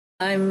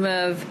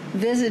I'm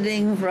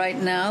visiting right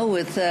now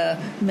with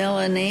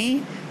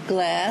Melanie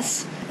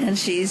Glass, and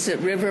she's at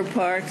River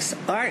Park's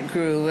Art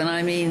Groove, and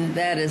I mean,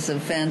 that is a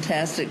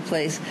fantastic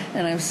place,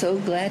 and I'm so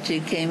glad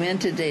you came in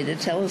today to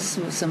tell us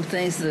some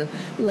things, the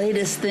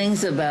latest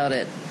things about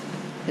it,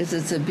 because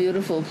it's a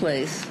beautiful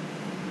place.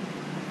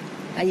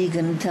 Are you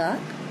going to talk?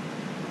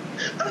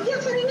 Oh,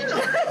 yes, I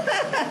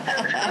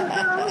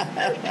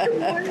am. Good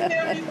morning,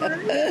 everyone.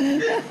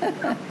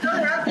 I'm so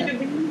happy to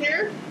be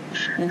here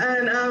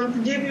and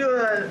to give you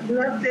an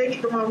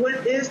update on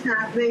what is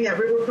happening at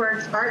River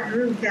Park's Art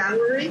Groove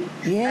Gallery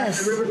at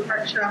the River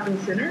Park Shopping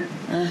Center.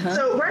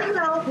 So right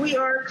now we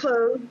are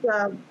closed.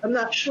 I'm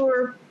not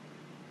sure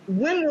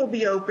when we'll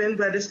be open,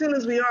 but as soon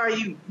as we are,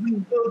 we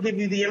will give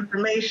you the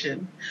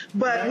information.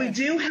 But we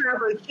do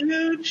have a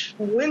huge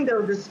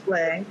window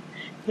display,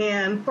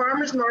 and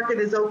Farmers Market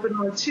is open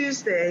on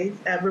Tuesdays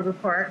at River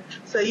Park,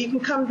 so you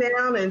can come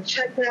down and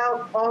check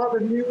out all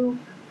the new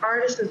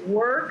artists'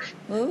 work.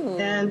 Ooh.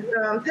 And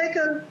take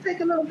a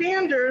little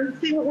gander and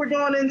see what we're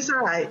doing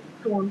inside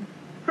from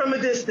a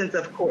distance,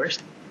 of course.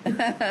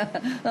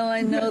 Well,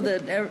 I know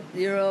that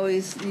you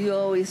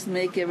always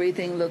make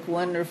everything look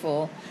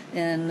wonderful,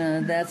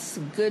 and that's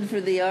good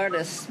for the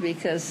artists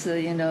because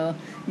you know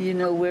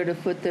where to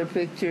put their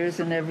pictures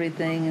and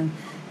everything,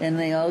 and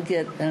they all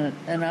get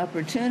an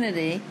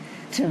opportunity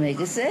to make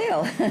a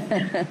sale.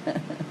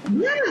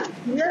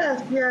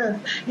 Yes.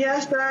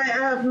 I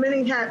have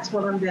many hats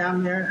while I'm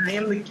down there. I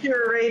am the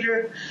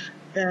curator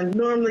and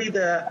normally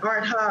the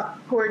art hop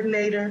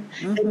coordinator.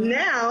 Mm-hmm. And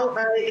now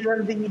I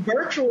am the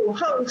virtual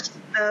host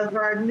of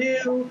our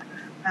new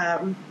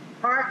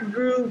Art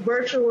Groove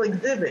virtual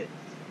exhibit.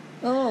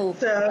 Oh.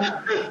 So,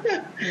 wow.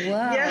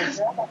 Yes,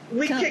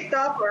 we kicked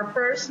off our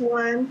first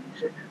one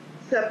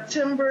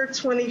September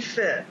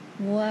 25th.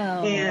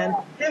 Wow. And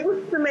it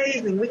was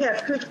amazing. We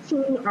had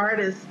 15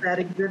 artists that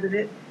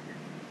exhibited.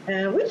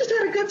 And we just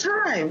had a good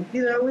time.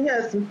 You know, we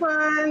had some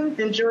fun,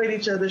 enjoyed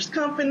each other's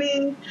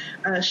company,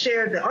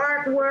 shared the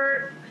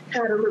artwork,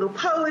 had a little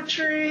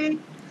poetry,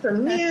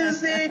 some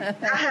music.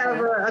 I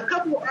have a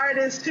couple of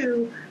artists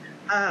who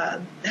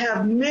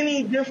have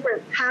many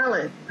different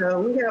talents. So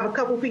we have a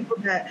couple of people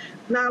that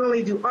not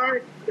only do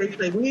art, they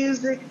play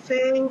music,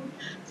 sing.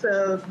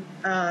 So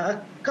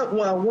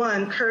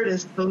one,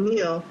 Curtis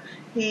O'Neill,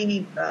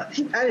 I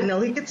didn't know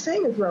he could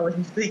sing as well as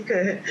he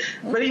could,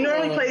 but he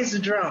normally plays the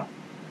drum.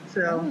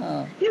 So,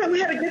 we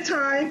had a good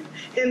time.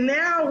 And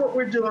now what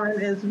we're doing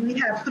is we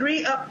have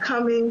 3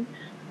 upcoming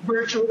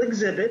virtual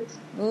exhibits.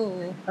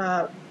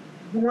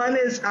 One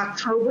is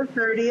October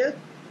 30th.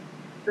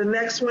 The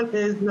next one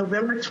is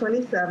November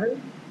 27th.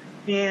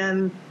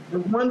 And the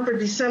one for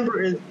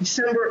December is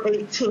December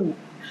 18th.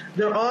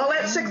 They're all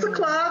at 6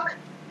 o'clock,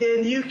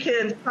 and you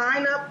can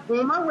sign up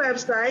on my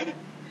website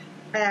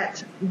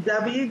at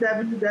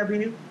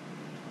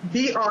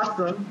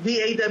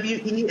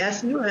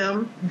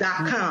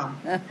www.BAWESUM.com.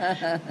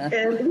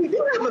 And we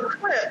do have a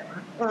clip.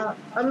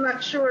 I'm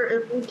not sure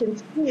if we can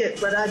see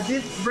it, but I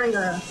did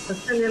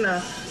send in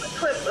a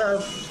clip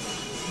of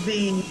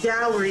the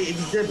gallery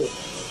exhibit.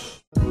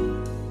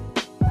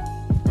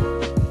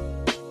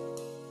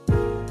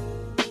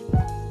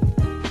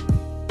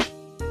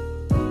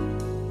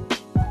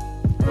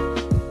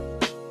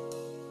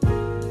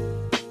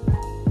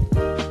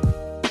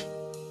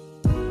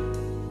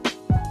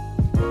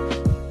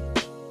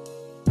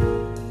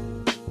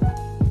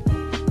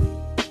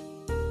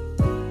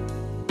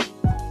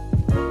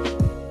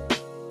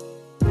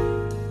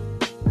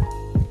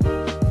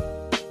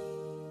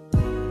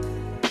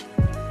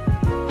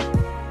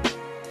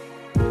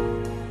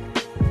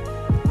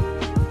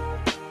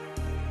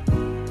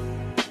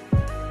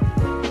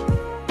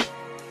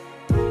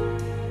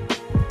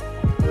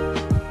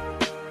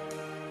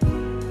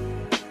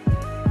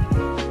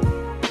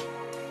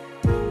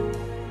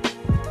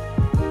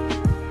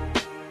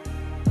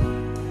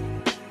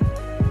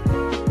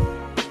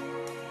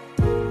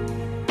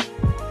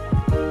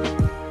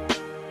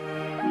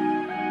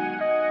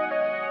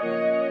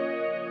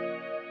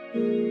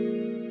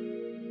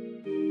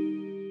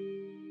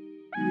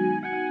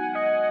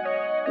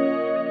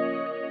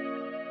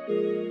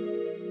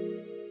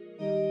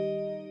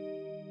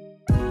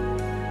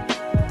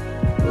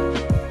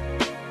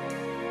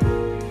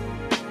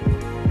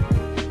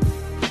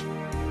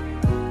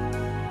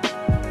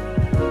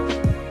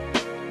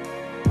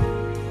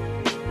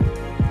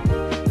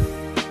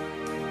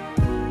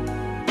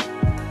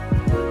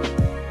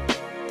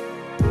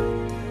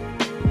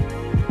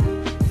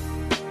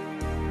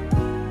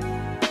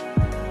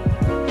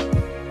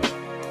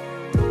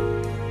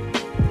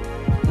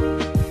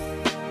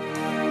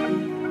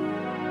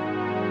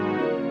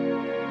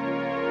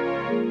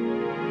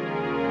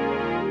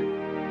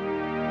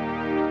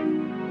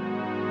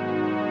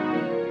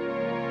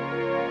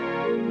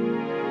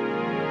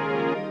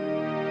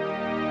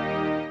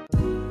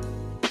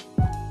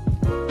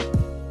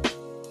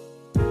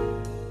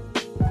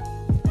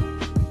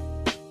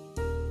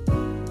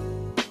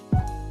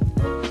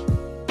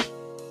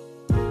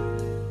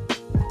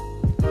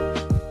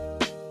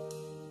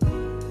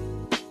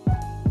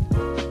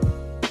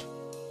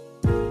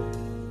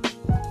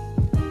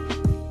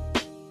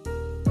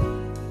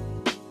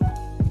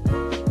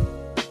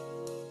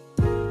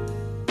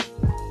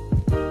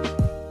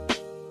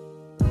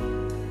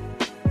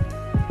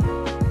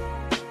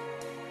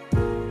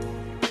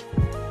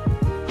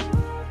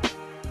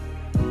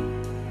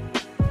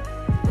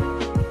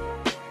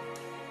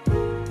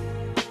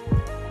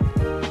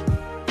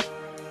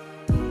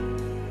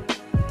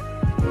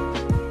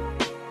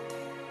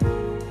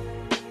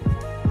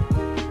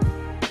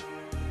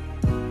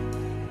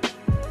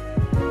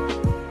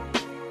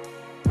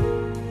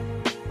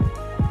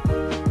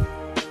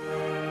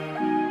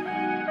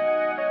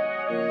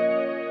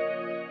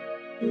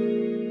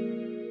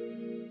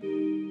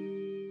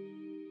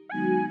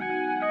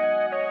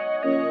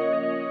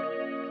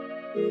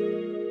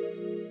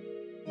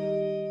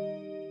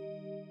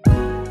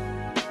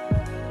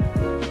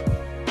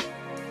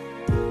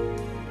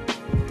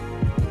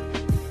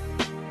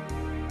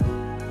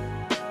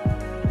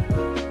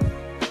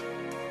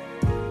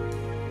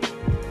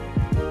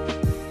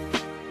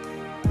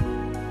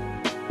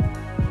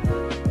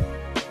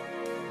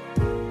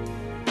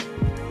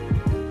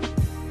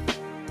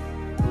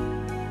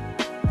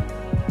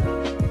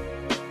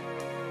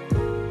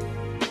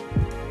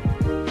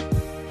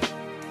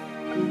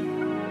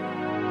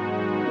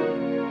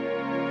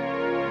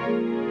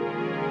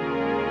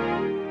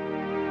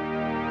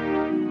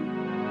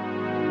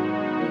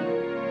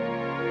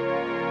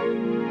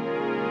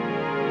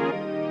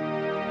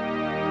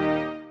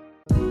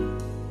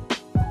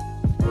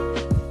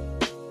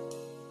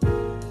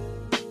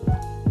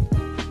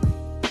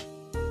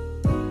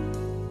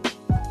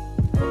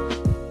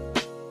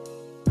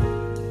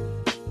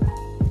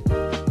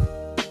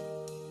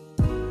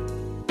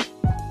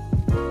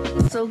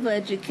 so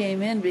glad you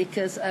came in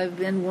because I've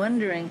been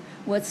wondering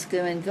what's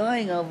been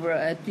going over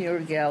at your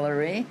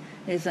gallery.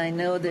 Is I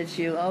know that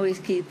you always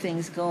keep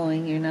things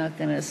going. You're not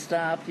going to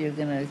stop. You're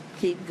going to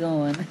keep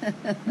going.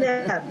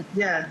 Yeah.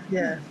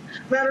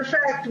 Matter of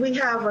fact, we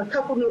have a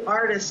couple new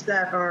artists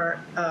that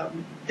are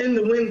in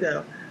the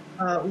window.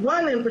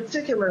 One in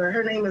particular,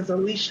 her name is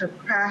Elysia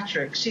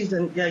Patrick. She's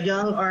a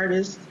young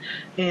artist,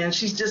 and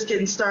she's just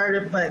getting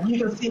started, but you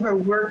can see her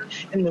work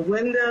in the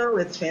window.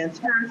 It's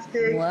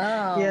fantastic.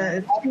 Wow.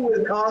 Yeah, she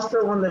was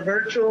also on the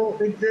virtual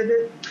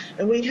exhibit.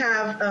 And we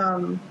have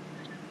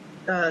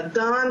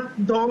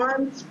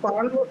Dawn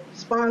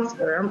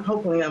Sponsler. I'm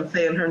hoping I'm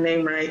saying her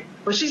name right.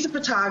 But she's a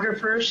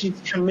photographer. She's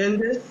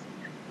tremendous.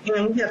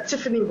 And we have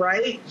Tiffany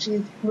Wright.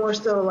 She's more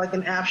so like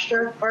an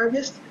abstract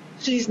artist.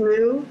 She's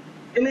new.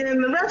 And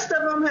then the rest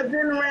of them have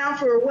been around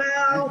for a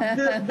while.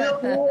 Bill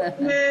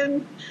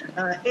Wolfmann,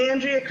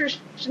 Andra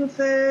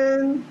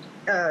Christenson,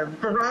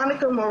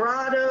 Veronica,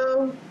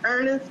 Morado,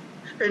 Ernie,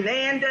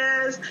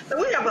 Hernandez. So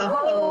we have a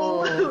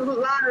whole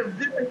lot of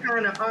different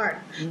kind of art.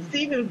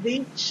 Stephen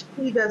Veach,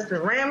 he does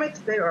ceramics.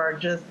 They are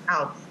just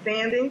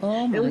outstanding.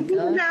 Oh my and we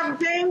even have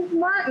James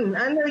Martin.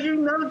 I know you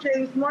know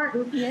James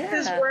Martin. Yeah.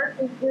 His work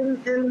is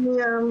in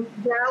the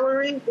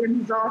gallery,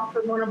 and he's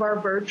also one of our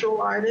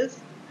virtual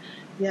artists.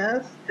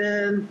 Yes,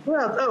 and who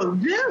else? Oh,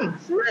 Jim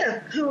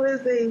Smith, who is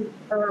a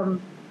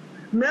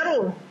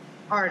metal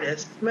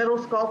artist,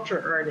 metal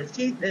sculpture artist.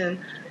 He's in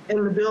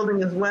the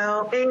building as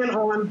well, and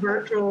on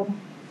virtual.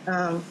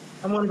 I'm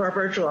one of our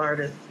virtual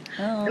artists.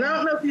 Oh. And I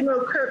don't know if you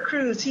know Kirk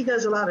Cruz. He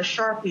does a lot of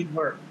Sharpie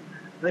work,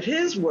 but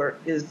his work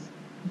is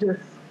just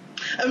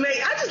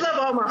amazing. I just love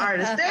all my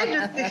artists.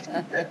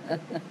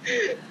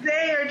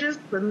 They are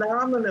just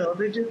phenomenal.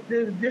 They just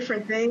do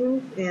different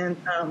things and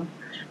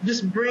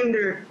just bring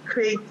their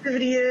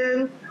creativity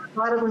in. A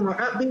lot of them are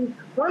upbeat.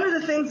 One of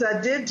the things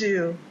I did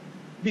do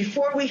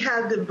before we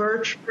had the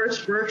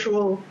first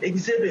virtual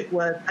exhibit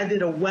was I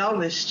did a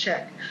wellness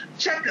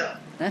checkup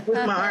with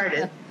my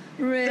artists.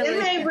 Really? And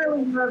they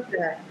really love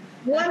that.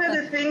 One of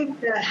the things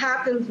that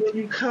happens when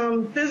you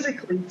come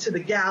physically to the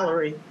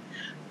gallery,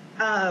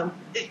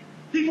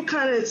 people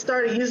kind of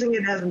started using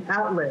it as an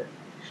outlet.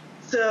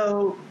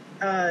 So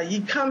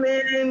you come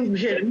in, you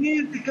hear the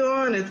music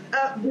on, it's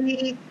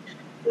upbeat,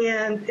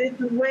 and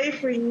it's a way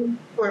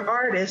for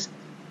artists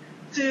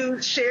to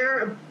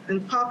share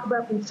and talk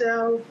about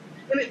themselves.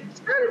 And it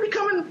started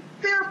becoming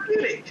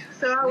therapeutic.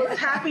 So I was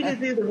happy to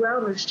do the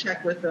wellness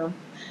check with them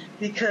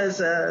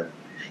because,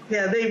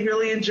 they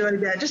really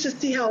enjoyed that, just to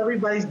see how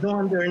everybody's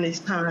doing during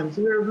these times.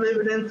 We're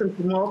living in some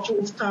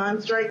tumultuous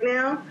times right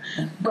now,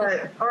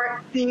 but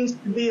art seems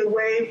to be a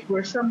way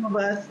for some of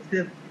us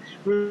to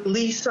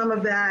release some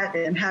of that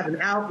and have an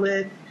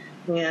outlet.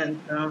 And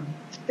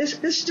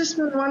it's just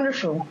been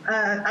wonderful.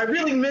 I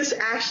really miss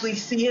actually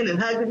seeing and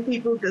hugging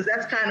people because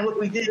that's kind of what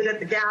we did at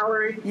the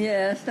gallery.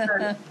 Yes.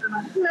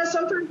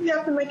 Sometimes we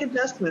have to make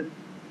adjustments.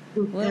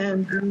 Well,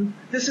 and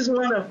this is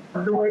one of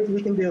the ways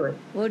we can do it.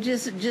 Well,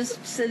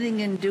 just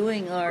sitting and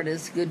doing art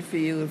is good for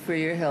you and for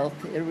your health.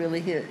 It really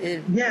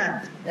that's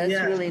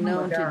really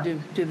known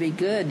to be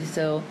good.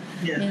 So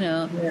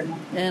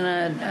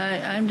and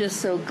I'm just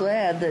so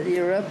glad that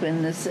you're up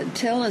in this.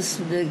 Tell us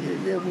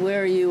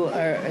where you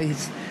are.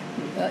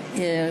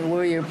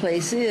 Where your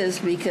place is,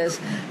 because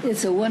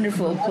it's a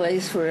wonderful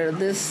place for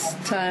this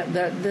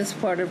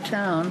part of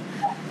town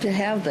to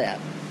have that.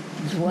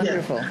 It's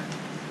wonderful. Yeah.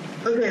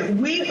 Okay,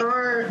 we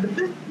are the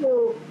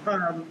physical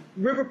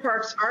River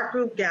Parks Art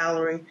Group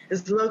Gallery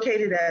is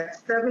located at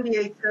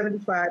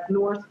 7875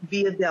 North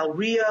Via del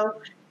Rio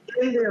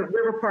in the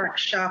River Park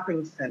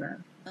Shopping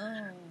Center.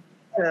 Oh.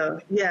 So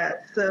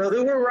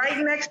we're right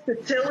next to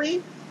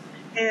Tilly's.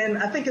 And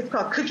I think it's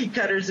called Cookie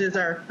Cutters.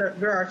 They're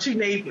our two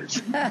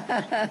neighbors.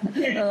 Well,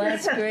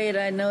 that's great.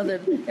 I know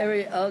that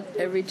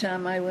every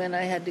time I went,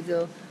 I had to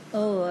go.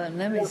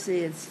 Let me see.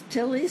 It's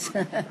Tilly's.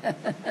 yes.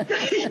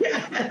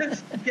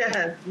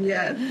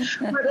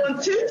 But on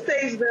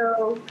Tuesdays,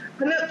 though,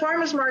 I know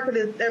farmers market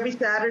is every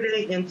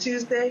Saturday and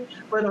Tuesday.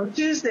 But on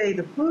Tuesday,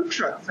 the food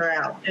trucks are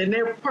out, and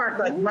they're parked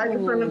right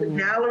in front of the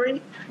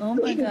gallery. Oh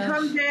so my you can gosh.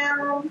 come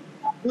down,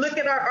 look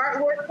at our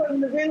artwork from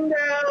the window,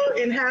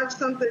 and have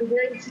something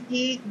great to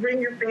eat.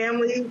 Bring your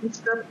family and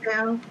stuff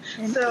down.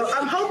 So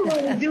I'm hoping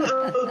when we do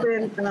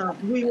open,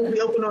 we will be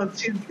open on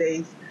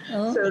Tuesdays.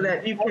 So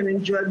that you can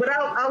enjoy. But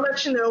I'll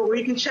let you know, or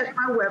you can check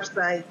my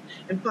website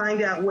and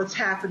find out what's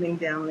happening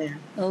down there.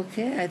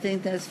 Okay, I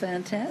think that's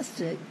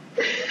fantastic.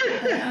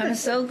 I'm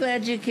so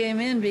glad you came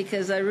in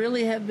because I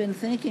really have been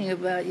thinking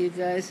about you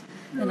guys,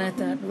 and I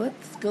thought,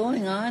 what's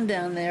going on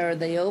down there? Are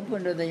they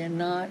open or they are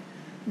not?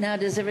 Now,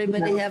 does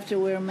everybody have to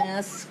wear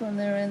masks when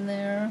they're in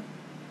there?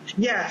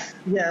 Yes.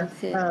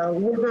 Okay.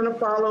 We're going to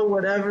follow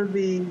whatever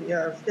the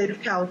state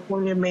of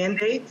California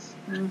mandates.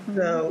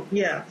 So,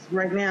 yes,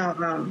 right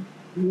now,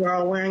 we're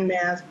all wearing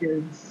masks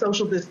and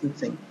social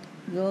distancing.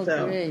 Oh,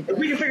 So great. if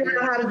we can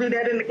figure out how to do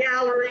that in the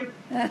gallery.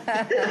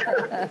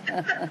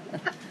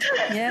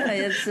 Yeah,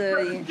 it's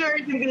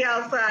Jerry can be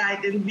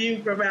outside and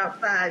view from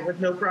outside with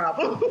no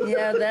problem.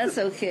 yeah, that's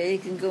okay. You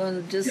can go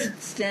and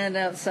just stand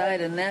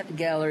outside in that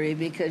gallery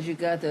because you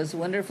got those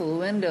wonderful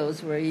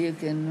windows where you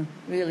can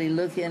really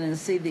look in and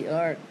see the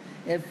art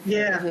if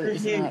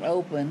it's not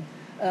open.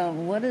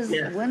 When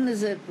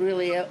is it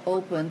really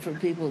open for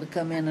people to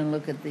come in and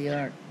look at the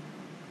art?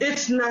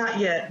 It's not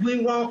yet. We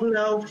won't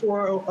know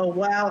for a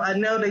while. I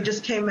know they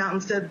just came out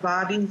and said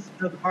bodies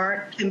of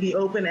art can be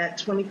open at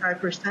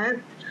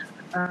 25%.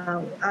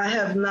 I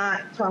have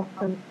not talked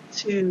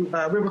to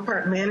River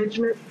Park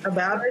Management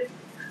about it,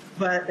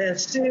 but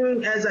as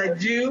soon as I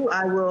do,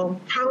 I will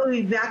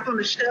probably be back on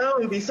the show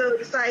and be so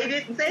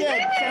excited and say, Good.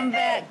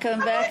 Hey! Come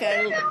back.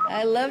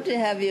 I love to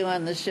have you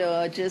on the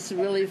show. It's just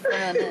really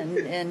fun,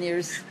 and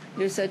you're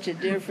such a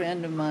dear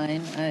friend of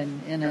mine,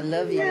 and I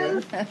love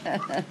you.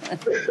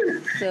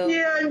 So,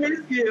 yeah, I miss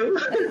you.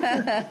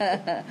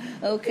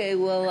 Okay,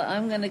 well,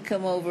 I'm going to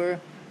come over.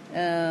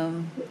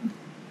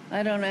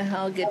 I don't know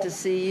how I'll get to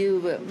see you,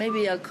 but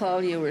maybe I'll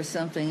call you or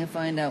something and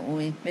find out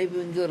maybe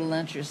we can go to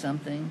lunch or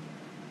something.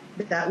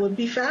 That would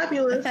be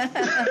fabulous.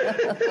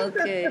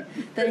 Okay.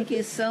 Thank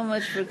you so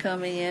much for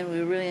coming in. We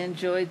really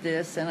enjoyed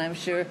this, and I'm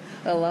sure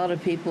a lot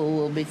of people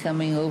will be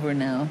coming over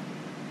now.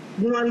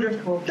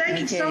 Wonderful. Thank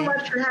you so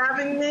much for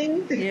having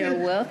me. You're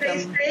welcome.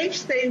 Stay safe,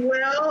 stay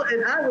well,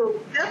 and I'll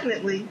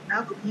see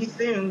you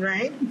soon,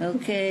 right?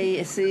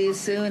 Okay. See you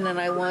soon, and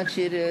I want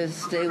you to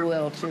stay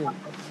well, too.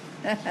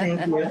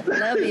 Thank you.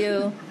 Love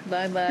you.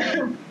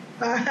 Bye-bye.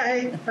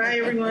 Bye. Bye,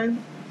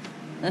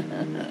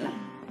 everyone.